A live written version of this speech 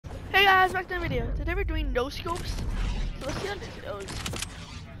guys, back to the video. Today we're doing no scopes. So let's see how this goes.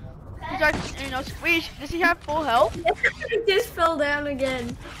 He's like, wait, does he have full health? He just fell down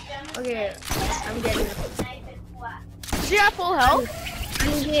again. Okay, I'm getting it. Does he have full health?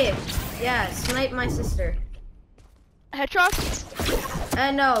 I'm here. Yeah, snipe my sister. Headshots?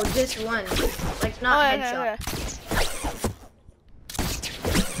 No, just one. Like, not headshot.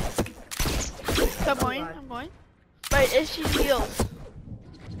 I'm going. Wait, is she healed?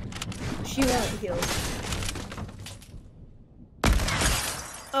 She won't heal.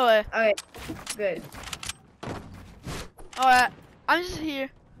 Oh, yeah. Okay, good. Alright, I'm just here.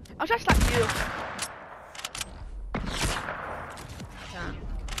 I'll try to slap you. Yeah.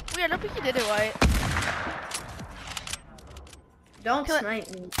 Wait, I don't think you did it right. Don't snipe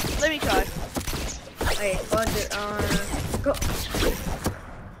me. Let me try. Okay, go.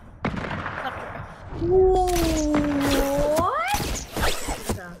 What?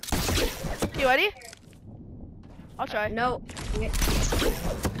 You ready? I'll try. No. Is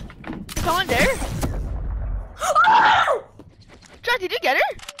someone there? Josh, did you get her?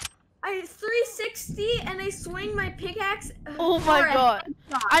 I 360 and I swing my pickaxe. Oh my god.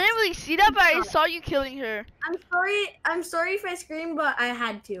 I didn't really see that, but I saw you killing her. I'm sorry if I screamed, but I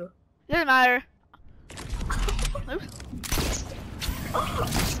had to. Doesn't matter. Oops.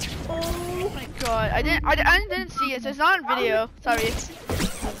 Oh my god. I didn't see it, so it's not on video. Sorry.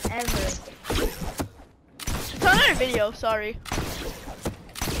 Ever. It's not on video, sorry.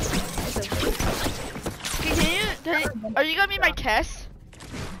 It's okay. Are you gonna be my test?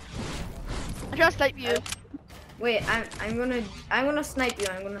 I'm trying to snipe you. Wait, I'm gonna snipe you.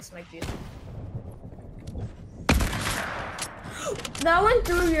 I'm gonna snipe you. That went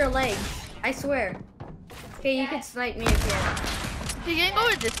through your leg. I swear. Okay, you can snipe me again. You can go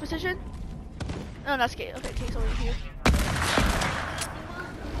in this position? No, not Kate. Okay, Kate's over here.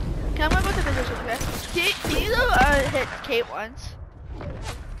 Okay, I'm gonna go to position, okay? Can you go hit Kate once?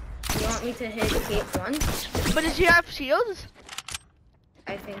 You want me to hit Kate once? But does she have shields?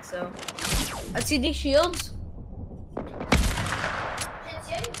 I think so. See these shields?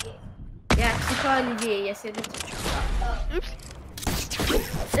 Yeah, c'est pas Olivier. Yes, it is. Oops.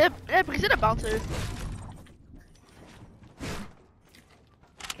 Yeah, because it's a bouncer.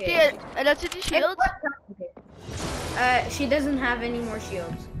 Okay. And that's it, the shields? She doesn't have any more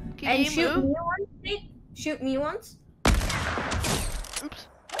shields. Can you shoot move? me once, Nate? Shoot me once. Oops.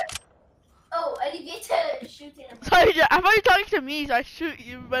 Oh, I didn't get to shoot him. Sorry, I thought you were talking to me, so I shoot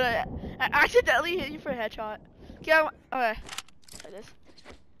you, but I accidentally hit you for a headshot. Okay, okay. Like this.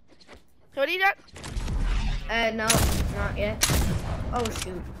 So what do you got? No, not yet. Oh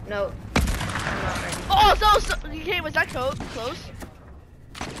shoot, no. I'm not ready. Oh, so okay, was that close?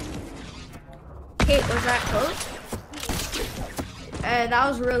 Kate, was that close? That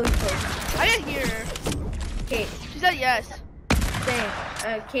was really close. I didn't hear her. Kate. She said yes.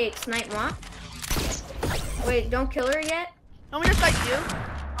 Dang. Kate, snipe ma. Wait, don't kill her yet? I'm gonna fight you.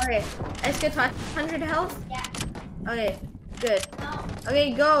 Okay, let's get 100 health. Yeah. Okay, good. No.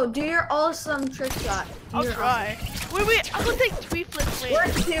 Okay, go. Do your awesome trick shot. I'll try. Wait, I'm gonna take 3 flips. Wait.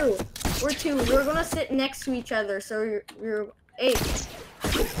 We're two. We're gonna sit next to each other, so you're 8.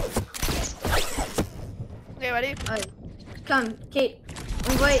 Okay, ready? Okay. Come, Kate.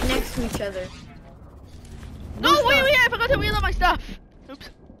 We're right next to each other. No, wait, I forgot to wheel up my stuff. Oops.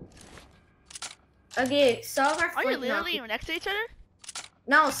 Okay, solve our Are you fight literally now. next to each other?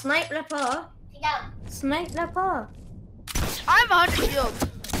 No, snipe la pas. Yeah. Snipe la pas. I have 100 shields.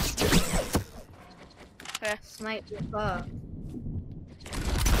 Okay. Snipe la pas.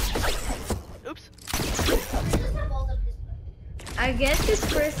 Oops. I guess this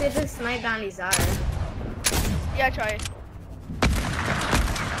first is a snipe on his eye. Yeah, try it.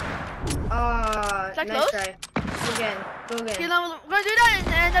 Is that nice close? try. Go again. Okay, now we're gonna do that in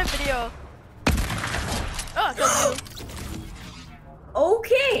the end of the video. Oh, so you.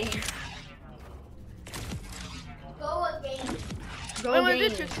 Okay. Go again. Go I'm gonna do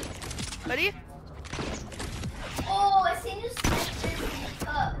again. tricks. Ready? Oh, I seen you snipe this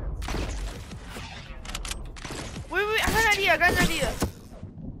up. Wait, I got an idea.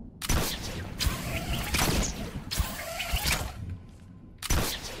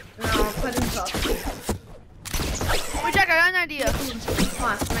 No, put him top. Wait, Jack, I got an idea. Come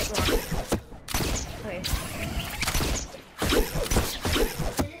on, snipe one. Okay.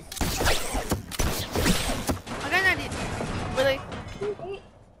 I got an idea. Really?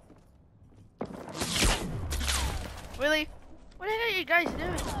 Really? What the heck are you guys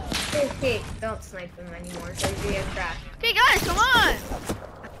doing? Okay, don't snipe him anymore. So you're a crack. Okay, guys, come on.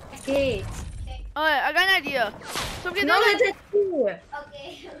 Okay. Alright, I got an idea. So we can No, do it's a 2.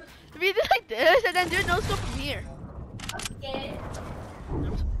 Okay. we We did like this and then do no scope from here. Okay.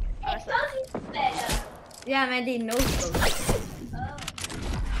 Oops. I It's messed up. not better. Yeah, Mandy, no scope. Oh,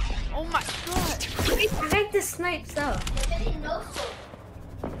 Oh my god. Wait, I like the snipe stuff. you're getting no scope.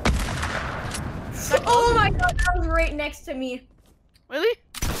 Oh my god, that was right next to me. Really?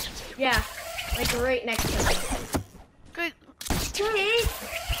 Yeah, like right next to me. Good. Wait.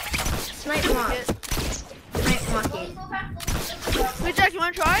 Snipe mock. Snipe mocky. Wait, Jack, you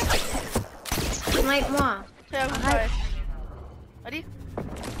wanna try? Snipe mock. Yeah, I'm gonna try. Ready?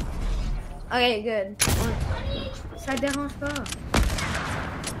 Okay, good. Ça dérange pas.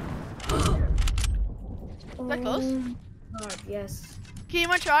 That close? Oh god, yes. Okay, you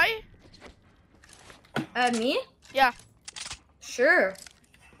wanna try? Me? Yeah. Sure.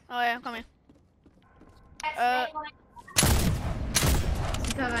 Oh yeah, I'm coming.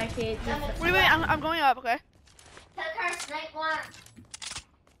 Wait, Wait, I'm going up, okay? Snipe one.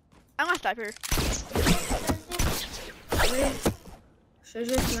 I'm gonna stop here. je vais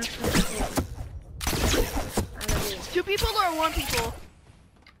juste mettre Two people or one people?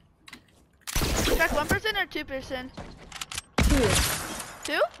 Jack, one person or two person? two.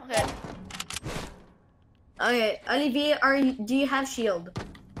 Two? Okay. Okay, Olivier, do you have shield?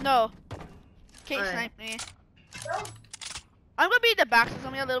 No. Kate Alright. sniped me. I'm gonna be in the back, so it's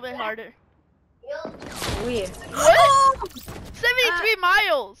gonna be a little bit harder. Oui. What? 73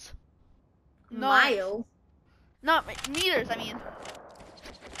 miles! No. Miles? Not meters, I mean.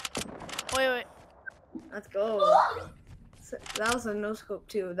 Wait. Let's go. So, that was a no scope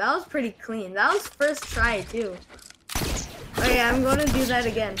too. That was pretty clean. That was first try too. Okay, I'm gonna do that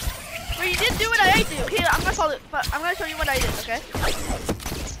again. Wait, you didn't do what I did. Okay, I'm gonna follow it, but I'm gonna show you what I did, okay?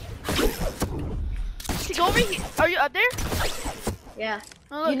 Okay, go over here. Are you up there? Yeah.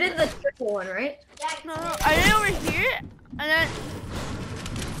 No, look. You did the triple one, right? No, I did it over here, and then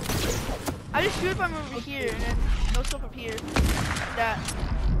I just shoot from over here, and then no scope up here. Like that.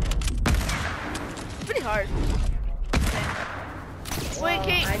 It's pretty hard. Okay. Wait,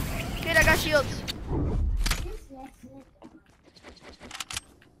 Kate, I got shields.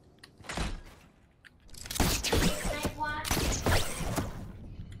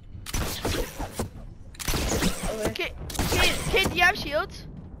 Kate, do you have shields?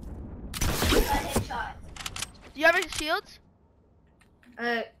 Do you have any shields?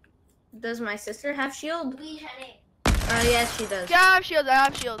 Does my sister have shield? We had it. Yes, she does. Yeah, I have shields. I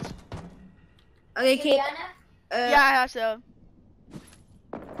have shields. Okay, Kate. Yeah, I have some.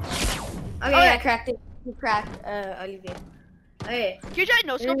 Okay, Okay. I cracked it. You cracked, Olivier. Okay, Can you try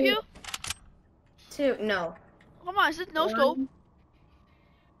no scope you? two. No. Come on, is this no scope?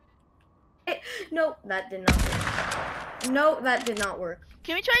 No, that did not work. No, that did not work.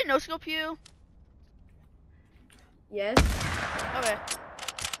 Can we try no scope you? Yes. Okay.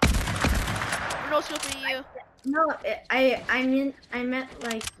 We're no scoping you. No, I meant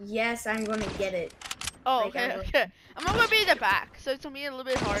like yes, I'm gonna get it. Oh, Like, okay, I'm gonna- okay. I'm gonna be in the back, so it's gonna be a little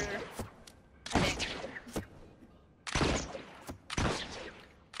bit harder. I think.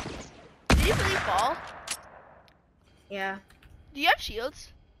 Did you really fall? Yeah. Do you have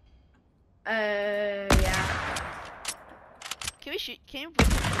shields? Yeah. Can we shoot? Can you break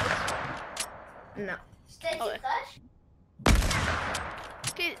the shields? No. Okay.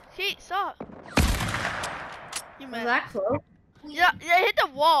 Kate, stop. You Was missed. that close? Yeah, I hit the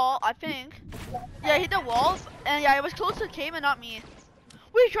wall, I think. Yeah, I hit the wall, and yeah, it was close to Kate, but not me.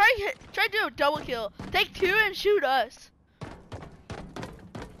 Wait, try to do a double kill. Take two and shoot us.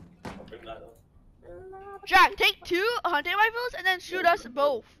 Jack, take two hunting rifles and then shoot us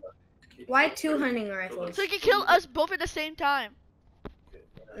both. Why two hunting rifles? So you can kill us both at the same time.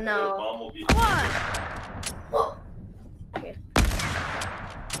 No. Come on. Okay.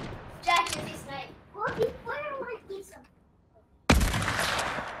 Jack, is he snipe?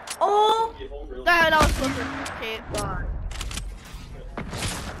 Oh That was close to Kate. God.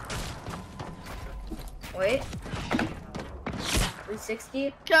 Wait. 360.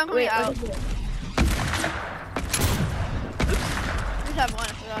 Okay, I'm coming Wait, out. what is it? I just have one,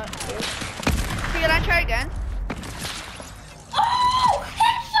 I forgot. Okay, can I try again? Oh,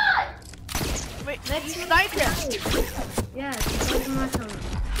 headshot! Wait, Let's you see sniped what him. it does. Yeah, it's so much on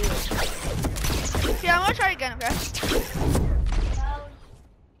Okay, I'm gonna try again, okay?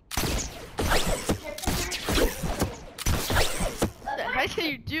 What the heck can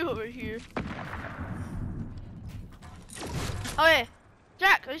you do over here? Okay,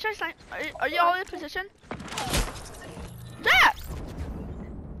 Jack, are you trying to snipe? Are you all in position? Jack!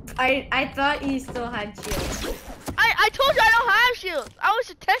 I thought you still had shield. I told you I don't have shields. I was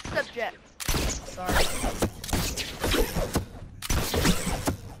a test subject. Sorry.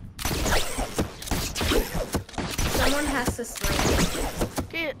 someone has to snipe.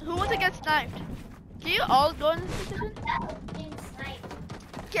 Okay, who wants to get sniped? Can you all go in this position?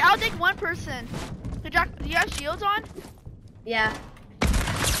 Okay, I'll take one person. Hey, Jack, do you have shields on? Yeah.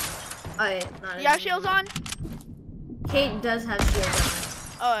 Oh, yeah, not Do you have shields on? Kate does have shield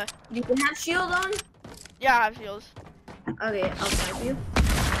Oh, on. Do you have shield on? yeah, I have shields. Okay, I'll snipe you.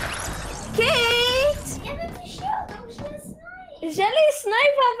 Kate! Jelly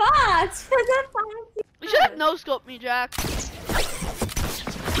sniper bots for the You should have no scope me, Jack.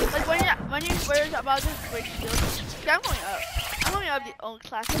 Like when you were about to break shields. Okay, I'm going up. I'm going up the old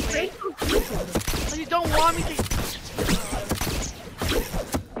classic way. Like you don't want me to.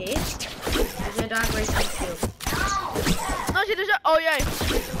 Kate? There's a dog breaking shield. No, she doesn't. Oh yeah.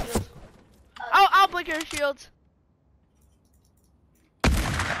 Shields. I'll break your shields.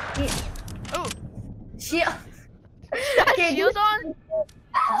 Oh. Shield. Okay, shields on?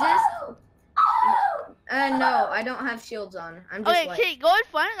 Just. No, I don't have shields on. I'm just Okay, like. Kate, go in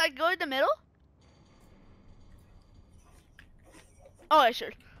front. Like go in the middle. Oh, I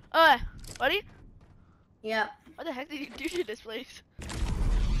sure. Buddy? Yeah. What the heck did you do to this place?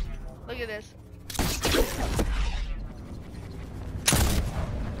 Look at this.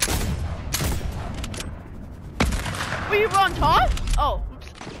 Were you on top? Oh, oops.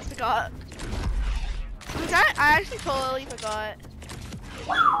 Forgot. I actually totally forgot.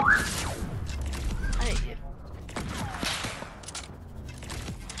 I hate you.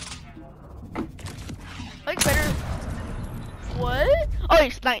 Like better. What? Oh,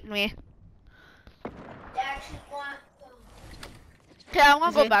 you sniped me. Okay, I'm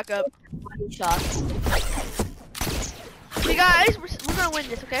gonna go back up. Body shot. You guys, we're gonna win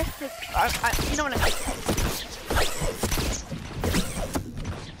this, okay? You know what I mean.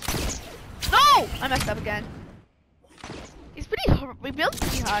 No! I messed up again. He's pretty. We built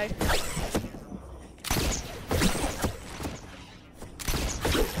pretty high.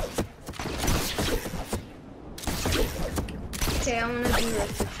 Okay, I'm gonna do a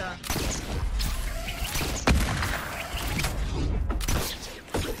trick shot.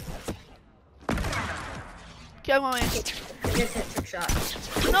 Okay, I'm going. Just a trick shot.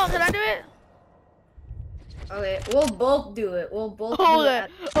 No, can I do it? Okay, we'll both do it. We'll both Hold do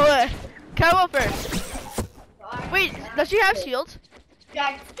it. Hold it. Can I go first? Wait, does she have shields?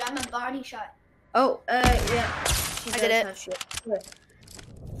 Jack, I'm a body shot. Oh, yeah. She I does did it. have shield. Okay.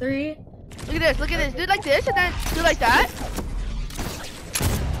 3. Look at this. Look at this. Do it like this and then do it like that.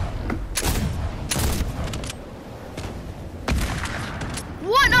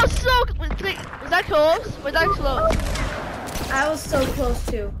 What? No, so. Wait, was that close? Was that close? I was so close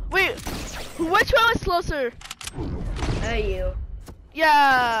too. Wait, which one was closer? You.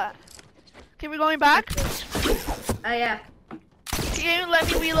 Yeah. Okay, we're going back. Yeah. Can you let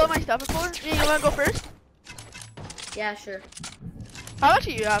me reload my stuff before? Yeah, you wanna go first? Yeah, sure. How much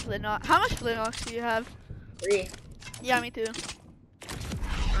do you have, Flintlock? How much Flintlocks do you have? 3. Yeah, me too.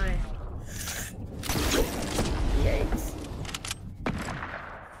 Alright. Yikes.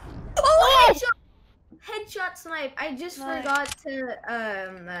 Oh, headshot snipe. I just Nice. forgot to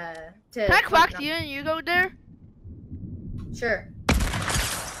Can I quack you and you go there? Sure.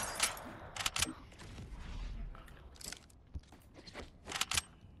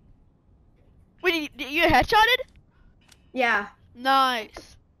 Wait, you headshotted? Yeah.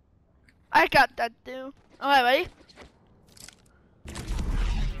 Nice. I got that too. Alright, ready?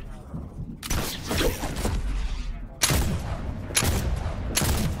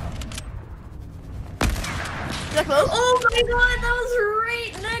 Is that close? Oh my god, that was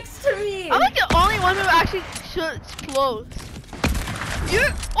right next to me. I'm like the only one who actually shoots close. You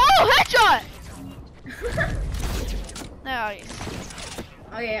oh, headshot! Nice.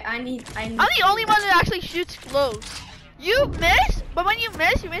 Okay, I need. I'm the only one that actually shoots close. You miss, but when you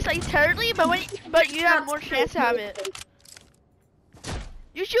miss like terribly. But you have more chance to have it.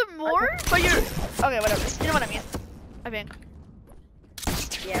 You shoot more, but you're okay. Whatever. You know what I mean? I think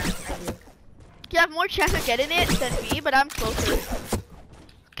Yeah, I do. you have more chance of getting it than me, but I'm closer.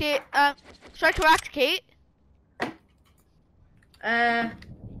 Okay. Should I correct Kate?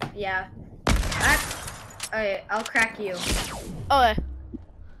 Yeah. Okay, I'll crack you. Okay.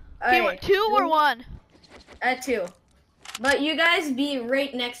 Okay, Okay, 2 or 1? 2. But you guys be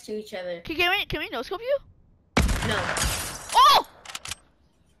right next to each other. Okay, can we no scope you? No, Oh!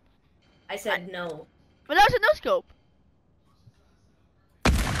 I said no. But that was a no scope.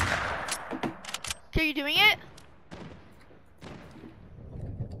 Okay, you doing it?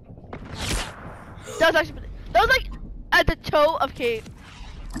 That was like at the toe of Kate.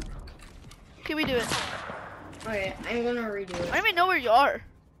 Can we do it? Okay, I'm gonna redo I it. don't even know where you are.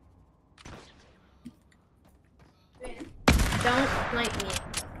 Don't snipe me.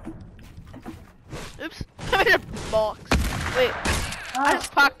 Oops. I'm in a box. Wait. I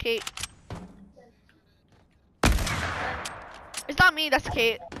just popped Kate. It's not me, that's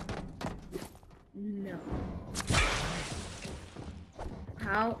Kate. No.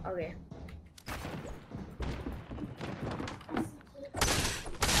 How? Okay.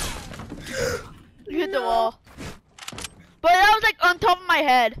 You hit the wall. But that was like on top of my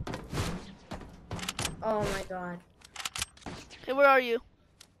head. Oh my god. Okay, where are you?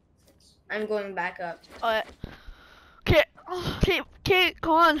 I'm going back up. Alright. Okay. Okay,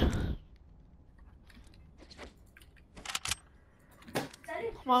 go on.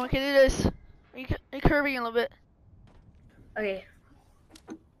 Come on, we can do this. Are you curving a little bit? Okay.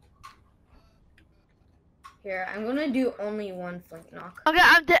 Here, I'm gonna do only one flank knock. Okay,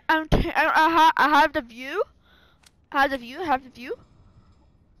 I have the view. I have the view.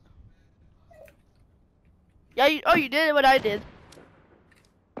 Yeah, you did what I did.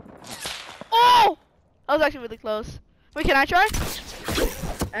 Oh! That was actually really close. Wait, can I try?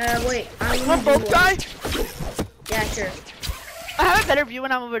 Wait. I'm We'll gonna both do try? Yeah, sure. I have a better view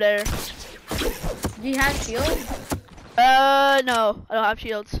when I'm over there. Do you have shield? No. I don't have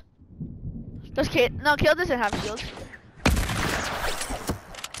shields. Does Kate? No, Kale doesn't have shields.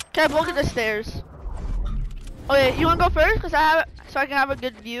 Can I block at the stairs? Okay, you wanna go first? Cause I can have a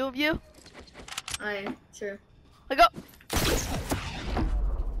good view of you. Alright, sure. I go.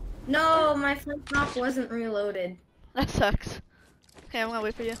 No, my flank knock wasn't reloaded. That sucks. Okay, I'm gonna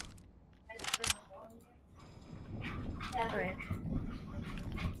wait for you. Alright.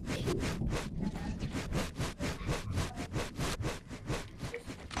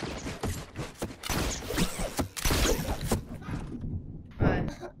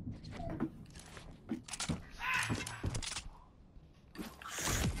 Alright.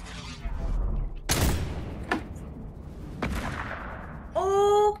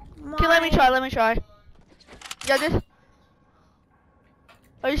 Oh my. Okay, let me try. Yeah, this.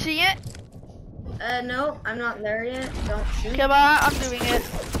 Are you seeing it? No, I'm not there yet. Don't shoot. Okay, but I'm doing it.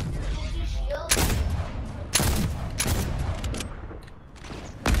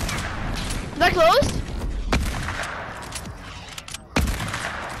 Is that closed?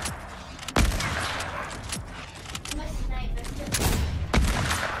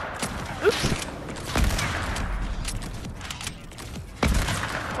 Oops.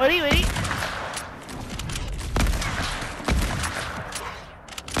 Wait.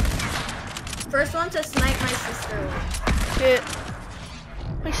 First one to snipe my sister. Okay.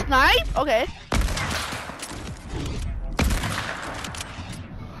 Wait, snipe? Okay.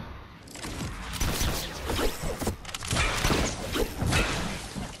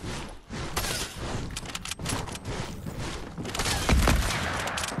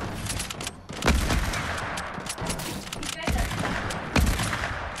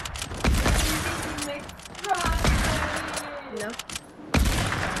 No.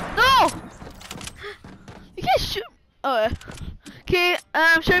 No! You can't shoot. Oh. Okay.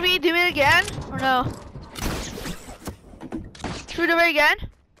 Should we do it again or no? Should we do it again?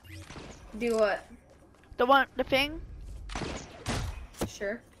 Do what? The thing.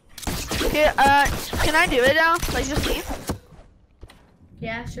 Sure. Okay. Can I do it now? Like just leave?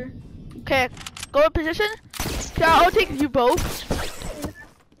 Yeah, sure. Okay. Go in position. Okay, I'll take you both.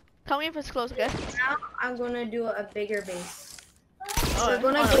 Tell me if it's close, okay? Now I'm gonna do a bigger base. Oh, We're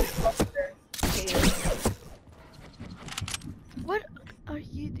gonna oh. go closer to you. What are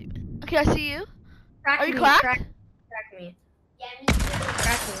you doing? Okay, I see you. Crack Are you me, cracked? Crack me.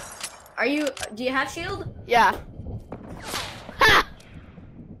 Crack me. Are you? Do you have shield? Yeah. Ha!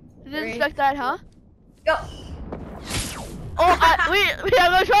 You didn't 3, expect that, huh? Go. Oh, wait,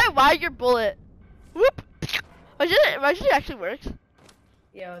 I'm gonna try and wide your bullet. Whoop! Imagine it actually works.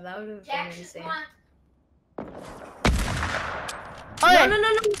 Yo, that would have been insane. Okay.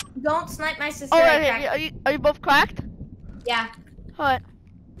 No. Don't snipe my sister. Oh, I okay. cracked. Are you both cracked? Yeah. Alright.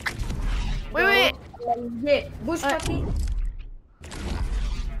 Wait. Yeah. Bush Alright. puppy.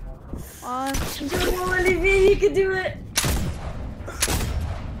 On. Come on, Olivia, you can do it.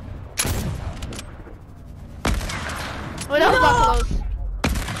 Wait, that was not close.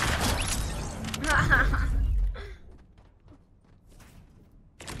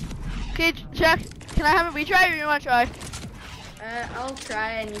 Okay, check. Can I have a retry or you want to try? I'll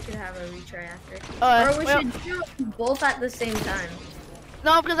try and you can have a retry after. Alright, Or we should do it both at the same time.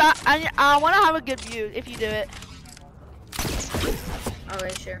 No, because I want to have a good view if you do it.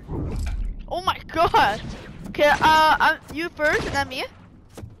 Okay, sure. Oh my god. Okay, you first and then me.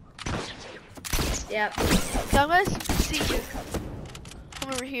 Yep. Okay, I'm gonna see you.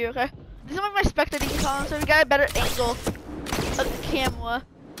 Come over here, okay? This is like my spectating column, so we got a better angle. the camera.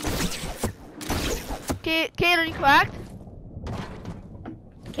 Kate, are you cracked?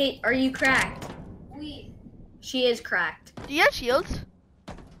 Kate, are you cracked? We. She is cracked. Do you have shields?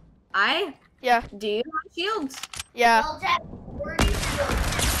 Yeah. Do you have shields? Yeah. Well, Jack, where are you still?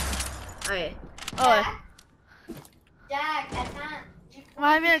 Okay. Oh. Jack, I can't.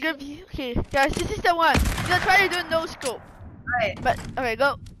 I'm having a good view. Okay, guys, this is the one. You're gonna try to do no scope. Alright. But okay,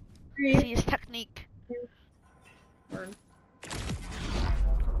 go. 3, See his technique. 2, 1.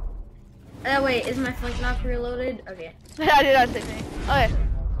 Wait, is my flank not reloaded? Okay. I did not say anything. Okay.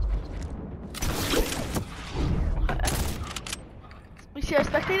 We see our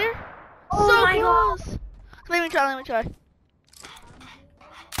spectator? Oh So my close! Let me try.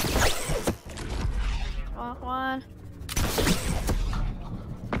 Come on.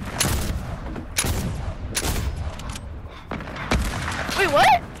 Wait,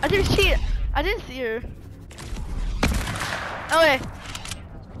 what? I didn't see it. I didn't see her. Okay.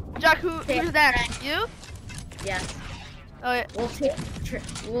 Jack, who's next? You? Yes. Okay.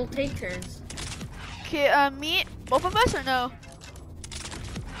 We'll take turns. Okay, me? Both of us or no?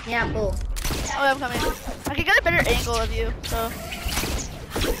 Yeah, both. Oh, I'm coming. I can get a better angle of you, so.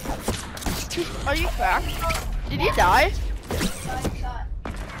 Are you cracked? Did you die?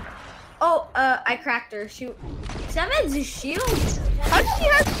 Oh, I cracked her. Shoot. Seven's a shield. How did she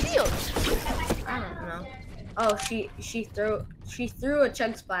have shields? I don't know. Oh, she threw a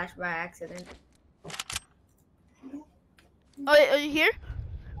chug splash by accident. Oh, wait, are you here?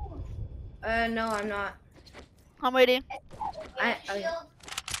 No, I'm not. I'm waiting.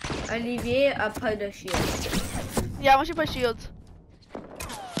 Olivier a pas de shield. Yeah, I want you to put shields.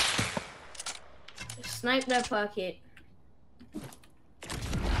 Snipe that pocket.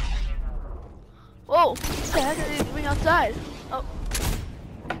 Whoa! What the heck are they doing outside? Oh.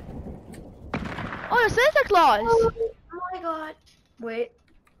 Oh, there's Santa Claus! Oh my god. Wait.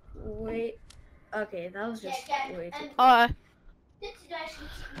 Okay, that was just way too. Oh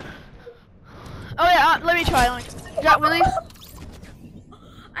yeah, let me try. Yeah, Willie?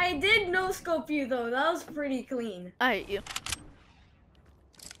 I did no scope you though. That was pretty clean. I hate you.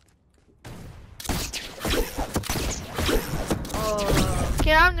 Oh.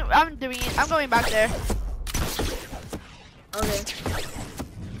 Okay, I'm doing it. I'm going back there. Okay.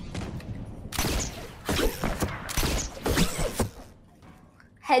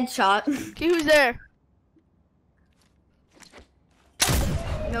 Headshot. Okay, who's there?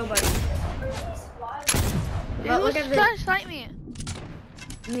 Nobody. Hey, But look who's at trying this. to snipe me?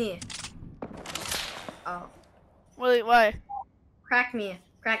 Me. Oh. Willie, why? Crack me.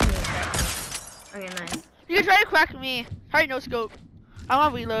 Okay, nice. You can try to crack me. Try no scope. I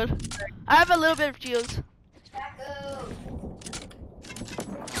want to reload. I have a little bit of shields.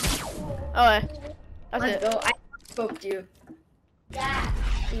 Oh, that's Let's it. go. I scoped you. Yeah.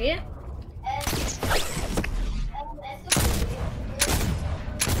 Me?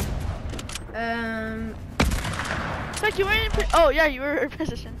 Like you were in. Oh yeah, you were in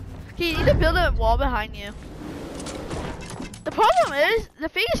position. Okay, you need to build a wall behind you. The problem is the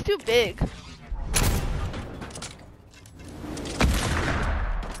thing is too big.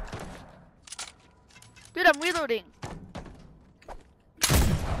 Dude, I'm reloading.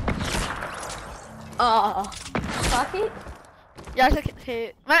 Pocket? Yeah, I can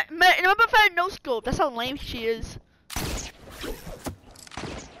hit. Remember if I had no scope? That's how lame she is.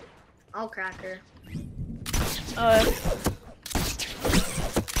 I'll crack her.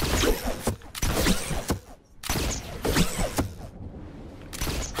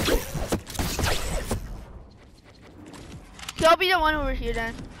 Okay, I'll be the one over here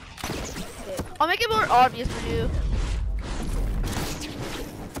then. Okay. I'll make it more obvious for you.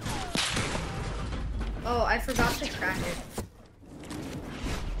 Oh, I forgot to crack it.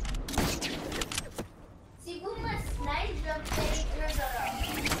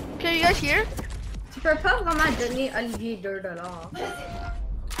 Okay, you guys here? Tu peux pas vraiment donner Olivier $2.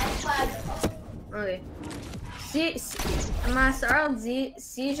 Ok. Ma soeur dit,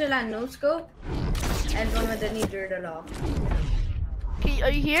 si je la no scope, elle va me donner $2. Okay,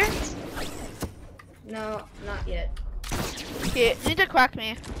 are you here? No, not yet. Okay, you need to crack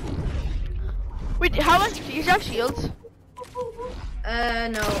me. Wait, how much do you have shields?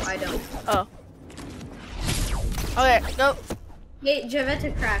 No, I don't. Oh. Okay, go. Hey, je vais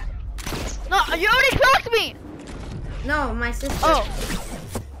te crack. No, you already cracked me! No, my sister. Oh.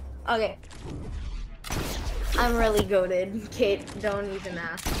 Okay. I'm really goated. Kate, don't even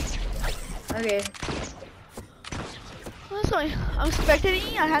ask. Okay. Well, so I'm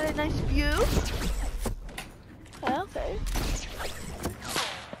spectating. I had a nice view. Okay.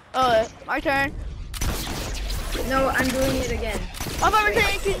 Oh, my turn. No, I'm doing it again. I'm about to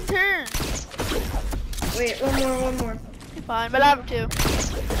take it turn. Wait, one more. Fine, but I have two.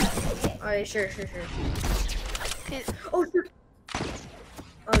 Alright, sure. Okay. Oh, shoot.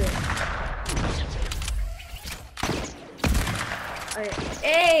 Okay. Alright.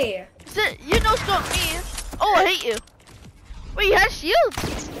 Hey! You no scope me. Oh, I hate you. Wait, you had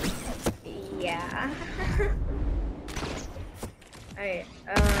shields? Yeah. Alright,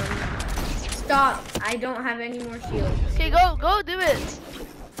 stop. I don't have any more shields. Okay, go do it.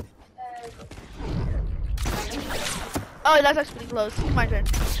 Oh, that's actually close. It's my turn.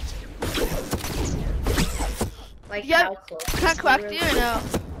 Like, Yeah, how close? can I crack you or no?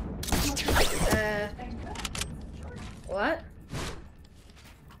 What?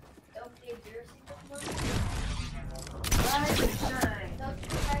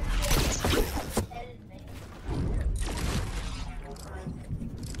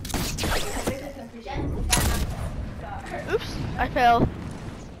 Oops, I fell.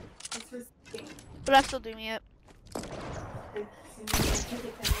 But I'm still doing it.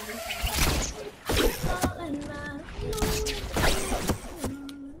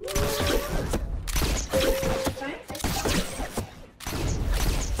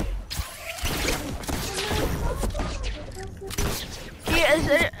 Yeah, is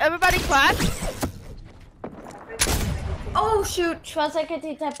everybody cracked? Oh, shoot.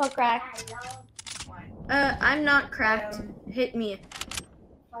 Schwarzenegger type of crack. I'm not cracked. Hit me.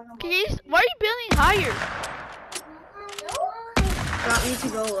 Why are you building higher? Want me to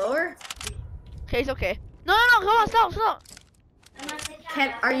go lower? Okay, it's okay. No, come on, stop.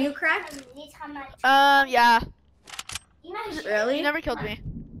 Are you cracked? Yeah. Really? You never killed me.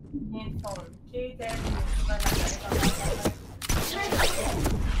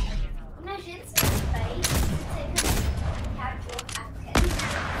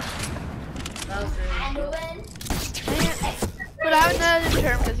 That was really cool. But I would not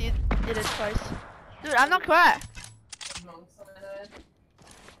determine because you did it twice. Dude, I'm not cracked.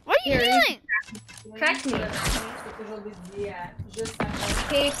 What are you doing? Crack me.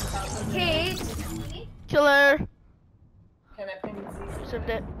 Kate. Killer. Served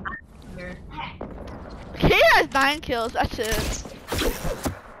it. Kate has 9 kills. That's it.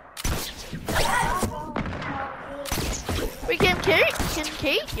 Wait, can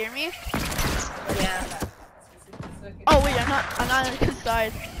Kate hear me? Yeah. Oh wait, I'm not on the good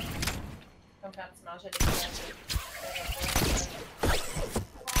side.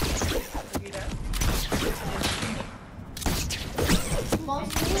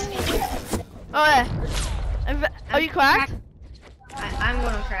 Oh yeah. Are you cracked? I'm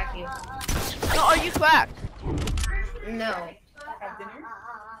gonna crack you. No, are you cracked? No.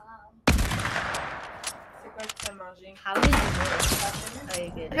 How did you know? Oh, you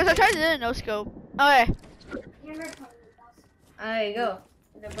good. Because I tried to do a no scope. Okay. There you go.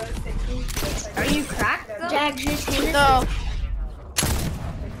 Are you cracked though? Jack, just hit it. No.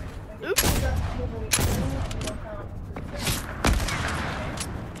 Oops.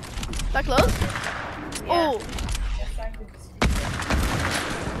 Is that close? Yeah. Oh.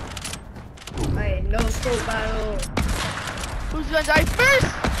 Alright, no scope battle. Who's gonna die first?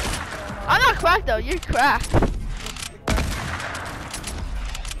 I'm not cracked though. You're cracked.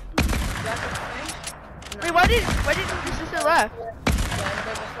 Wait, why did your sister left?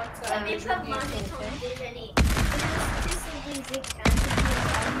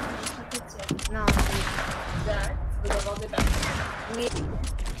 No.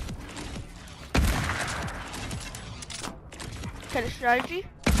 Kind of strategy?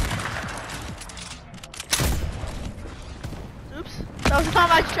 Oops. That was not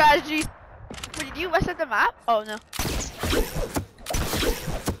my strategy. Wait, did you mess up the map? Oh no.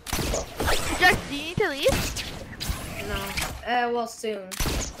 Jack, do you need to leave? No. Well, soon.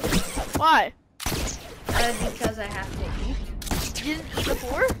 Why? Because I have to eat. You didn't eat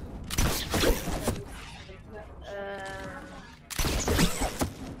before?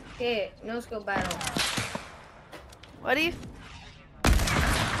 Okay, no scope battle. What do you?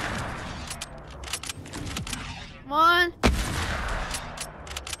 Come on.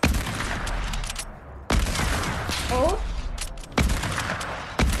 Oh.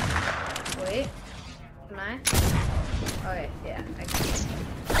 Wait. Can I? Okay, yeah, I can.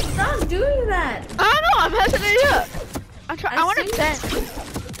 Stop doing that! I don't know, I'm messing it up. I want to bend.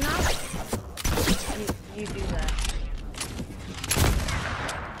 No. You do that.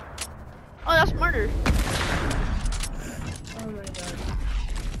 Oh, that's murder. Oh my god.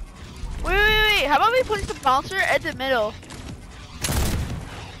 Wait. How about we put the bouncer at the middle?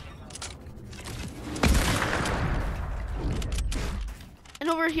 And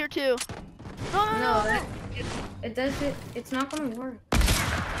over here too. No. It does it. It's not gonna work.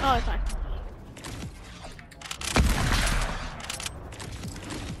 Oh, it's fine.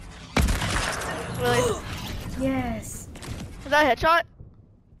 Really? Yes. Was that a headshot?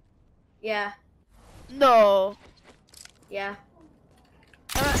 Yeah. No. Yeah.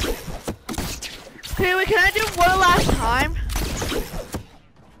 Okay, wait, can I do one last time?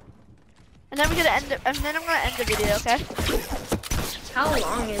 And then we're gonna end it, and then I'm gonna end the video, okay? How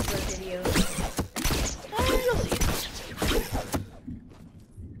long is the video? You'll see.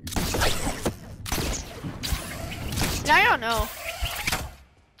 Now I don't know.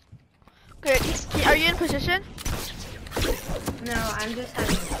 Okay, are you in position? No, I'm just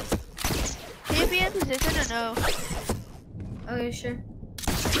having. Can you be in position or no? Okay, sure.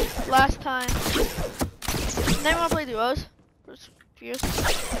 Last time. And then we wanna play duos? Cheers.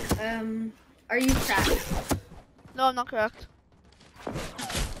 Are you cracked? No, I'm not correct.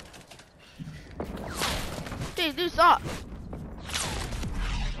 Dude, stop.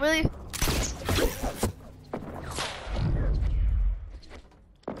 Really?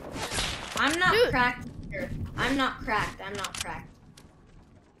 I'm not Dude. cracked. Either. I'm not cracked. I'm not cracked.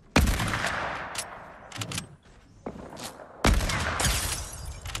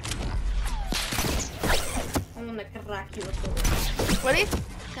 I'm gonna crack you with the whip. Ready?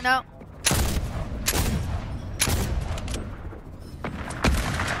 Get out.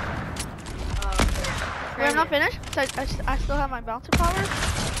 Wait, I'm not finished. So I still have my bouncer power.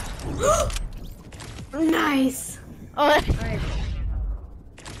 Nice. Oh, Alright.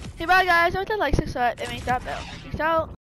 hey, bye guys. Don't forget to like, subscribe, and ring that bell. Peace out.